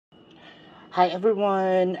Hi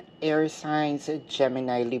everyone, air signs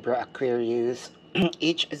Gemini, Libra, Aquarius.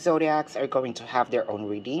 Each zodiacs are going to have their own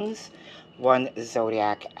readings, one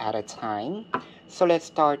zodiac at a time. So let's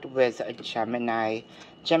start with Gemini.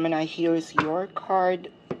 Gemini, here's your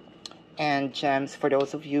card. And gems, for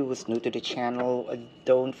those of you who's new to the channel,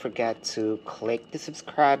 don't forget to click the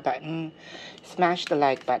subscribe button, smash the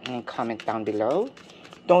like button, and comment down below.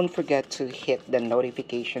 Don't forget to hit the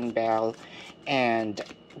notification bell. And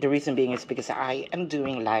the reason being is because I am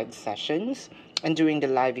doing live sessions, and during the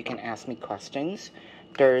live you can ask me questions.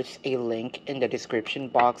 There's a link in the description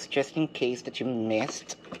box just in case that you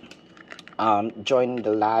missed joining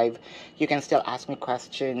the live. You can still ask me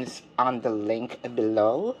questions on the link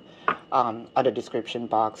below, on the description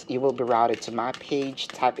box. You will be routed to my page.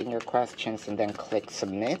 Type in your questions and then click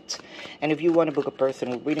submit. And if you want to book a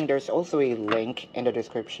personal reading, there's also a link in the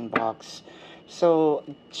description box. So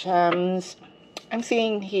gems, I'm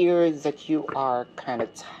seeing here that you are kind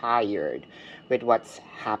of tired with what's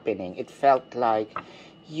happening. It felt like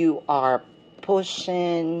you are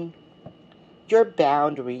pushing your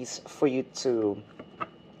boundaries for you to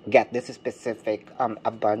get this specific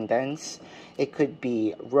abundance. It could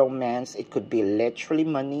be romance, it could be literally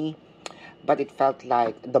money, but it felt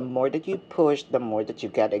like the more that you push, the more that you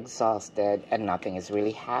get exhausted and nothing is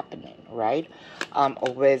really happening, right?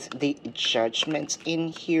 With the judgments in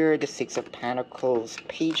here, the Six of Pentacles,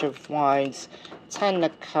 Page of Wands, Ten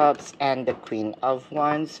of Cups, and the Queen of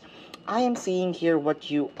Wands, I am seeing here what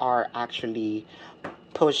you are actually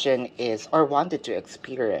pushing is, or wanted to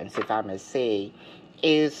experience, if I may say,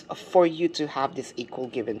 is for you to have this equal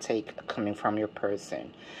give and take coming from your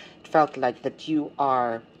person. It felt like that you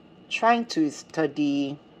are trying to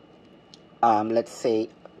study, let's say,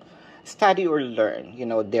 study or learn,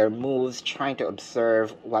 their moves, trying to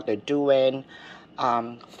observe what they're doing,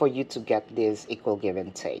 for you to get this equal give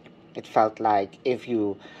and take. It felt like if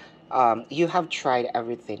you have tried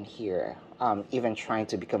everything here, even trying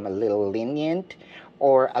to become a little lenient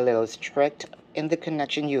or a little strict in the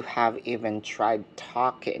connection. You have even tried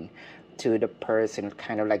talking to the person,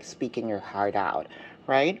 kind of like speaking your heart out,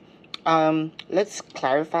 right? Let's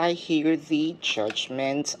clarify here the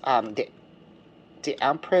judgment. The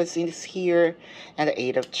Empress is here, and the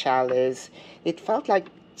Eight of Chalice. It felt like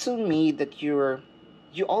to me that you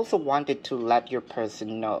also wanted to let your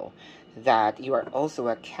person know that you are also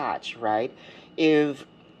a catch, right? If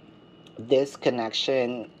this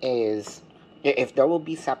connection is, if there will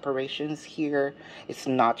be separations here, it's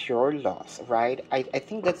not your loss, right? I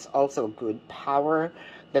think that's also a good power.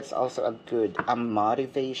 That's also a good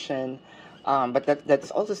motivation. But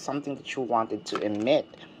that's also something that you wanted to emit.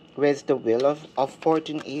 With the Wheel of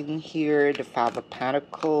Fortune in here, the Five of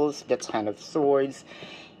Pentacles, the Ten of Swords.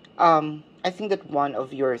 I think that one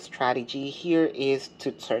of your strategy here is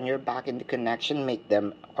to turn your back in the connection, make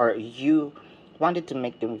them, or you wanted to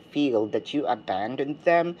make them feel that you abandoned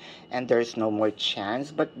them and there's no more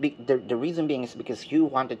chance. But the reason being is because you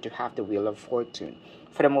wanted to have the Wheel of Fortune.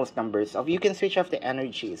 For the most numbers of you can switch off the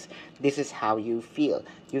energies. This is how you feel.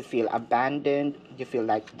 You feel abandoned. You feel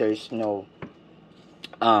like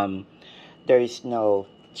um, there is no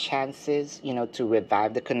chances, to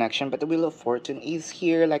revive the connection. But the Wheel of Fortune is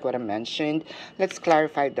here, like what I mentioned. Let's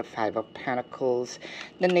clarify the Five of Pentacles,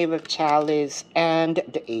 the Knave of Chalice, and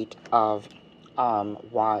the Eight of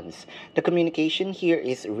Wands. The communication here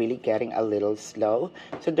is really getting a little slow.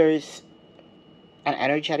 So there's an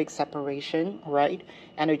energetic separation, right?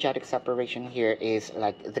 Energetic separation here is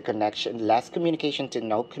like the connection, less communication to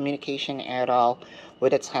no communication at all,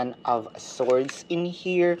 with a Ten of Swords in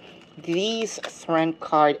here. These Strength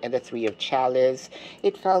card and the Three of Chalice,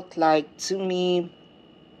 it felt like to me,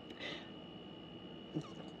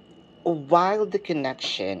 while the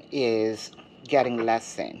connection is getting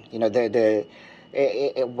lessened,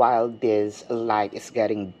 while this light is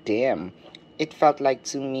getting dim, it felt like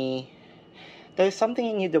to me there's something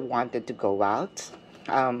in you that wanted to go out,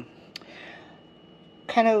 kind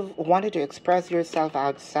of wanted to express yourself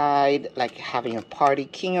outside, like having a party.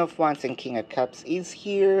 King of Wands and King of Cups is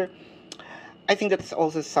here. I think that's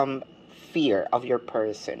also some fear of your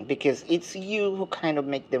person, because it's you who kind of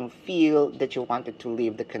make them feel that you wanted to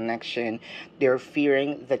leave the connection. They're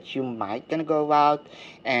fearing that you might gonna go out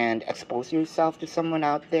and expose yourself to someone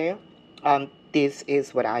out there. This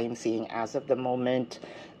is what I am seeing as of the moment.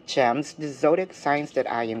 Gems, the zodiac signs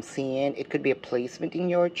that I am seeing, it could be a placement in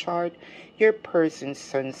your chart, your person's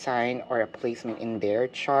sun sign, or a placement in their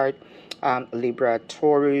chart. Libra,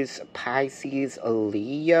 Taurus, Pisces,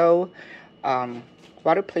 Leo.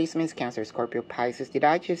 Water placements, Cancer, Scorpio, Pisces. Did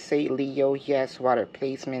I just say Leo? Yes. Water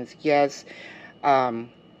placements, yes.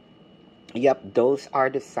 Yep, those are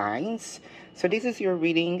the signs. So this is your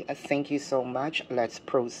reading. Thank you so much. Let's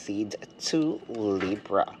proceed to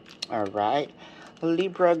Libra. All right.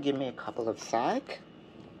 Libra, give me a couple of sec.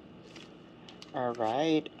 All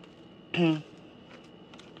right.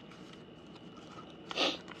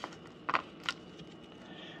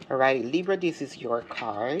 All right, Libra, this is your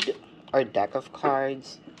card or deck of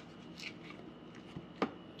cards.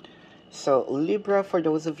 So Libra, for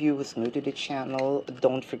those of you who's new to the channel,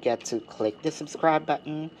 don't forget to click the subscribe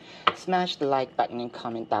button, smash the like button, and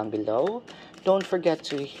comment down below. Don't forget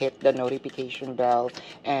to hit the notification bell,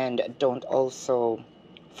 and don't also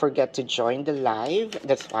forget to join the live.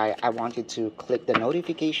 That's why I want you to click the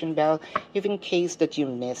notification bell. If in case that you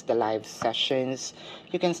missed the live sessions,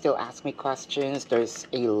 you can still ask me questions. There's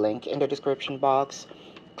a link in the description box.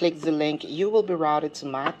 Click the link, you will be routed to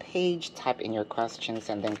my page, type in your questions,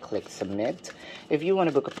 and then click submit. If you want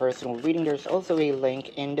to book a personal reading, there's also a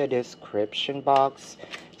link in the description box.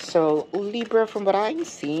 So Libra, from what I'm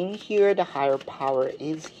seeing here, the higher power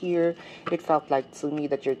is here. It felt like to me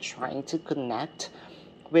that you're trying to connect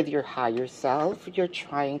with your higher self. You're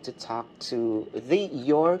trying to talk to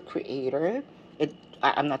your creator.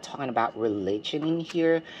 I'm not talking about religion in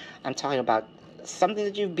here. I'm talking about something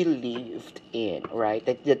that you believed in, right?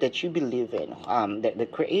 That you believe in. The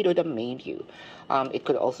creator that made you. It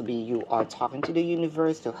could also be you are talking to the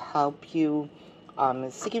universe to help you,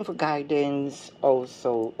 seeking for guidance,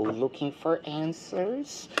 also looking for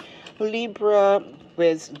answers. Libra,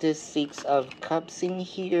 with the Six of Cups in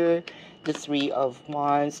here, the Three of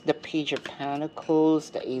Wands, the Page of Pentacles,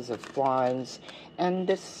 the Ace of Wands, and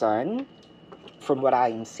the Sun. From what I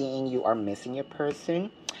am seeing, you are missing your person.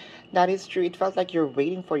 That is true. It felt like you're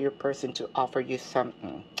waiting for your person to offer you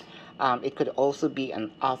something. It could also be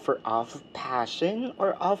an offer of passion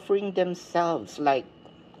or offering themselves, like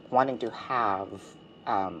wanting to have,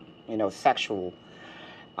 sexual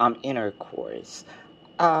intercourse.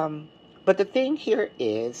 But the thing here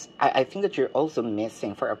is, I think that you're also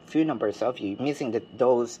missing, for a few numbers of you, missing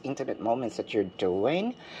those intimate moments that you're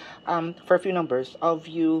doing. For a few numbers of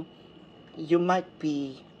you, you might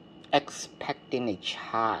be expecting a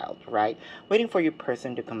child, right? Waiting for your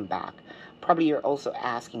person to come back. Probably you're also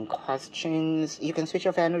asking questions. You can switch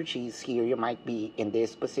off energies here. You might be in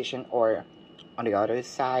this position or on the other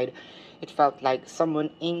side. It felt like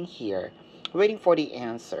someone in here waiting for the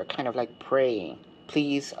answer, kind of like praying,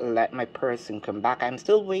 please let my person come back. I'm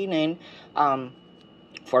still waiting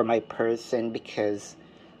for my person because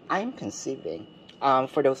I'm conceiving.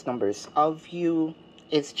 For those numbers of you,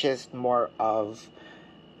 it's just more of,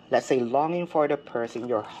 let's say, longing for the person.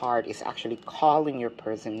 Your heart is actually calling your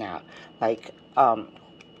person out, like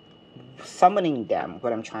summoning them,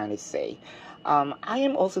 what I'm trying to say. I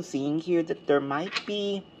am also seeing here that there might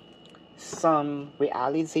be some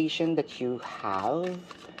realization that you have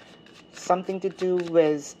something to do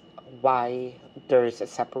with why there's a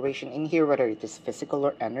separation in here, whether it is physical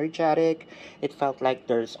or energetic. It felt like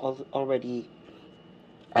there's already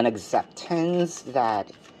an acceptance that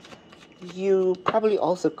you probably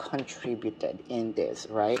also contributed in this,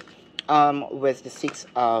 right? With the Six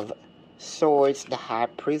of Swords, the High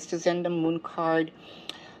Priestess, and the Moon card,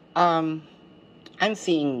 I'm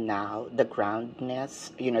seeing now the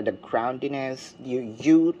groundedness, the groundiness,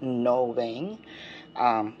 you knowing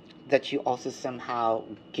that you also somehow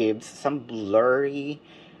gives some blurry,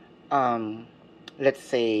 let's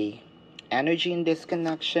say, energy in this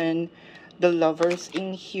connection. The Lovers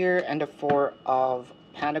in here and the Four of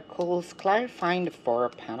Pentacles. Clarifying the Four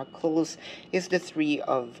of Pentacles is the Three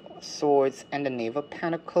of Swords and the Knave of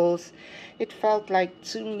Pentacles. It felt like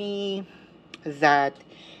to me that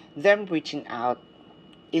them reaching out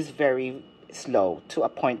is very slow, to a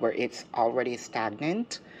point where it's already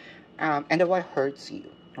stagnant, and that what hurts you,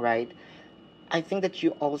 right? I think that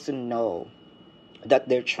you also know that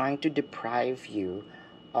they're trying to deprive you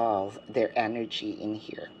of their energy in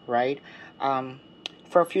here, right?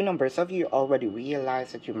 For a few numbers of you already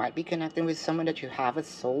realize that you might be connecting with someone that you have a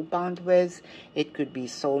soul bond with. It could be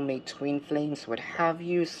soulmate, twin flames, what have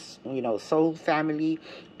you, soul family.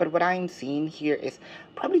 But what I'm seeing here is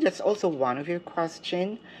probably that's also one of your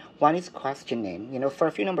question. One is questioning, for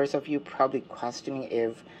a few numbers of you, probably questioning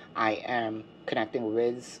if I am connecting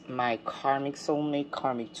with my karmic soulmate,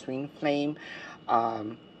 karmic twin flame.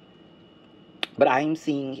 But I'm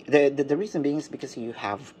seeing the reason being is because you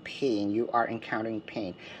have pain. You are encountering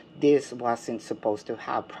pain. This wasn't supposed to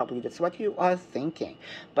have. Probably that's what you are thinking.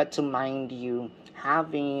 But to mind you,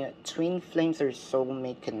 having twin flames or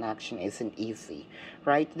soulmate connection isn't easy,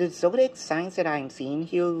 right? The zodiac signs that I'm seeing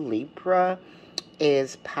here, Libra,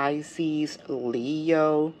 is Pisces,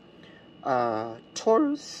 Leo,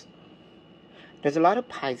 Taurus, There's a lot of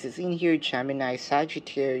Pisces in here, Gemini,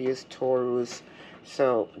 Sagittarius, Taurus.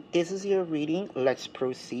 So this is your reading. Let's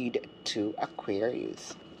proceed to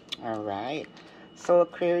Aquarius. All right. So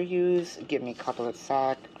Aquarius, give me a couple of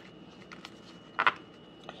seconds.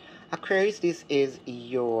 Aquarius, this is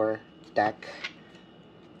your deck.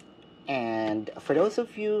 And for those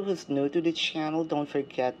of you who's new to the channel, don't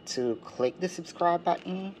forget to click the subscribe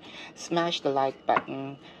button, smash the like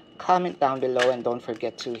button, comment down below, and don't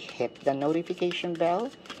forget to hit the notification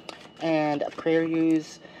bell. And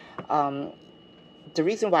Aquarius, the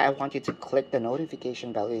reason why I want you to click the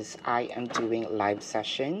notification bell is I am doing live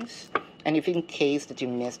sessions. And if in case that you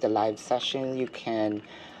missed the live session, you can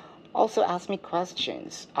also ask me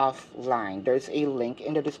questions offline. There's a link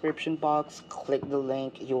in the description box. Click the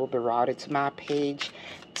link. You will be routed to my page.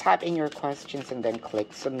 Type in your questions and then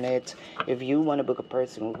click submit. If you want to book a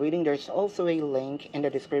personal reading, there's also a link in the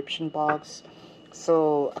description box.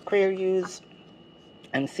 So Aquarius,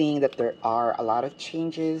 I'm seeing that there are a lot of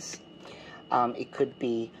changes. It could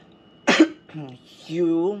be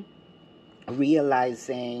you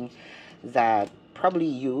realizing that probably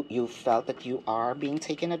you felt that you are being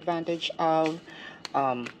taken advantage of.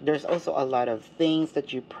 There's also a lot of things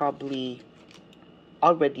that you probably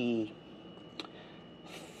already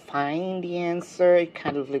find the answer. It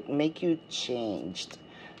kind of like make you changed,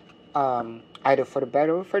 either for the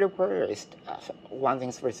better or for the worst. One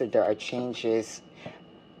thing's for sure, there are changes.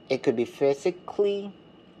 It could be physically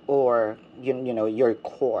or you know your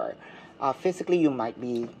core. Physically, you might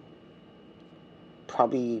be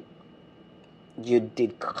probably you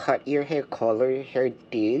did cut your hair, color your hair,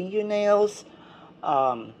 did your nails,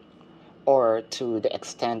 or to the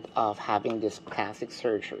extent of having this plastic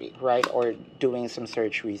surgery, right? Or doing some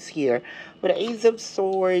surgeries here. With the Ace of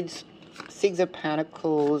Swords, Six of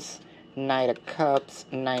Pentacles, Knight of Cups,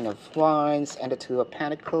 Nine of Wands, and the Two of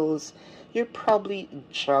Pentacles, you're probably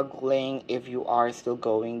juggling if you are still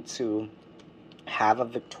going to have a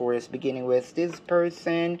victorious beginning with this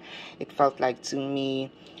person. It felt like to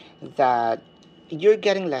me that you're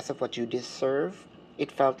getting less of what you deserve.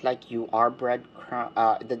 It felt like you are breadcrumb,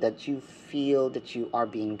 that you feel that you are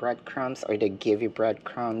being breadcrumbs, or they give you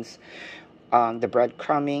breadcrumbs. The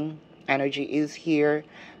breadcrumbing energy is here,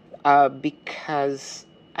 because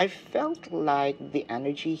I felt like the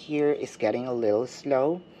energy here is getting a little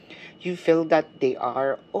slow. You feel that they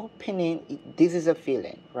are opening, this is a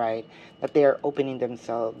feeling, right? That they are opening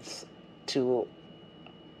themselves to,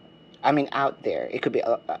 out there. It could be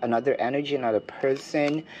another energy, another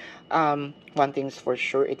person. One thing's for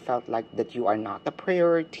sure, it felt like that you are not the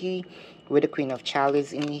priority. With the Queen of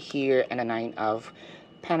Chalice in here and the Nine of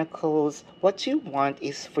Pentacles, what you want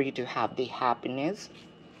is for you to have the happiness,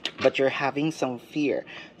 but you're having some fear.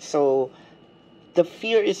 So the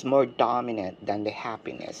fear is more dominant than the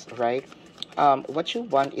happiness, right? What you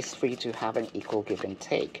want is for you to have an equal give and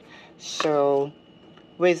take. So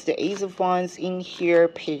with the Ace of Wands in here,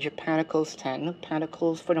 Page of Pentacles, Ten of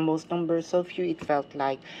Pentacles, for the most numbers of you, it felt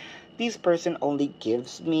like this person only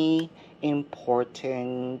gives me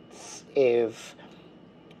importance if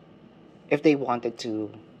they wanted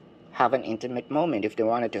to have an intimate moment, if they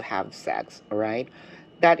wanted to have sex, right?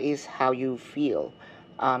 That is how you feel.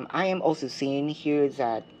 I am also seeing here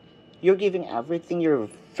that you're giving everything. You're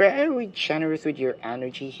very generous with your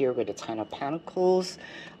energy here with the Ten of Pentacles.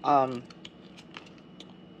 Nine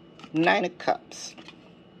of Cups.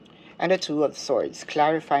 And the Two of Swords.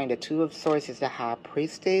 Clarifying, the Two of Swords is the High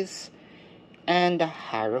Priestess and the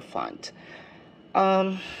Hierophant.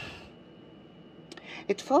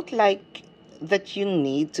 It felt like that you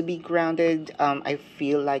need to be grounded. I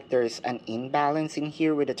feel like there's an imbalance in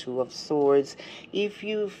here with the Two of Swords. If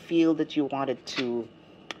you feel that you wanted to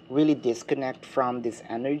really disconnect from this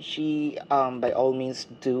energy, by all means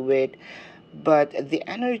do it. But the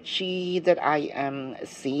energy that I am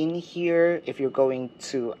seeing here, if you're going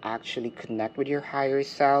to actually connect with your higher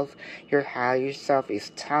self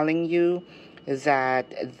is telling you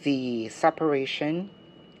that the separation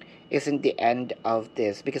isn't the end of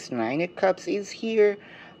this, because Nine of Cups is here.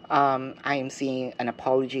 I am seeing an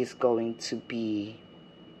apology is going to be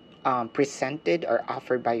presented or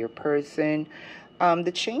offered by your person.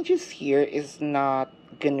 The changes here is not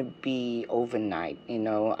gonna be overnight,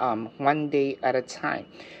 one day at a time,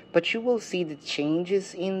 but you will see the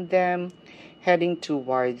changes in them heading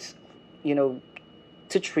towards, to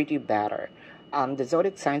treat you better. The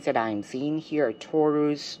zodiac signs that I'm seeing here are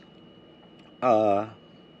Taurus,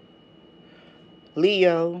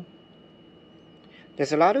 Leo.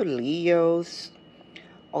 There's a lot of Leos.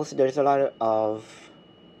 Also, there's a lot of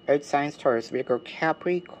earth signs: Taurus, Virgo,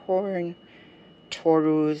 Capricorn,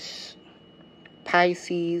 Taurus,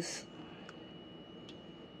 Pisces,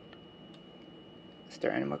 Is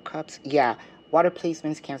there any more cups? Yeah. Water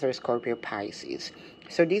placements, Cancer, Scorpio, Pisces.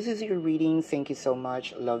 So this is your reading. Thank you so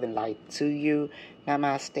much. Love and light to you.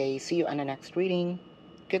 Namaste. See you on the next reading.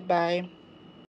 Goodbye.